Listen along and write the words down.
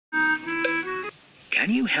Can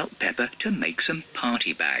you help Peppa to make some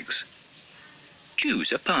party bags?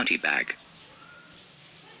 Choose a party bag.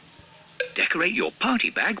 Decorate your party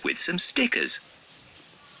bag with some stickers.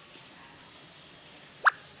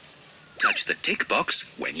 Touch the tick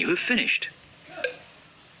box when you have finished.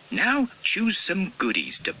 Now choose some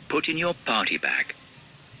goodies to put in your party bag.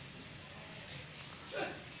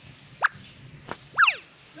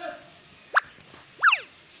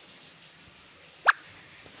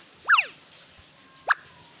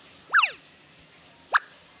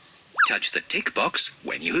 Touch the tick box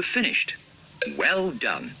when you have finished. Well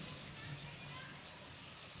done!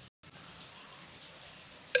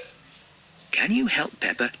 Can you help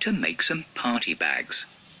Peppa to make some party bags?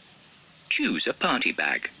 Choose a party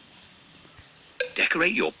bag.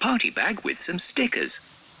 Decorate your party bag with some stickers.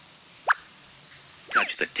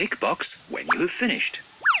 Touch the tick box when you have finished.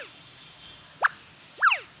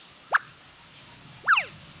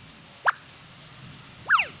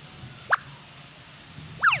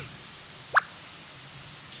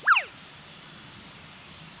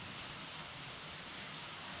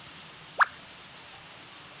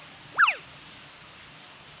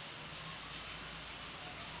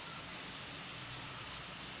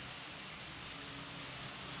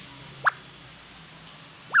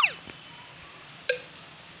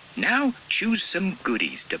 Now choose some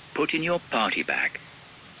goodies to put in your party bag.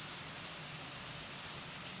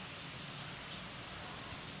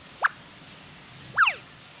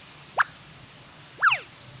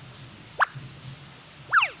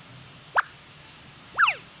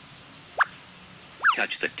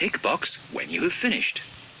 Touch the tick box when you have finished.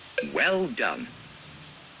 Well done!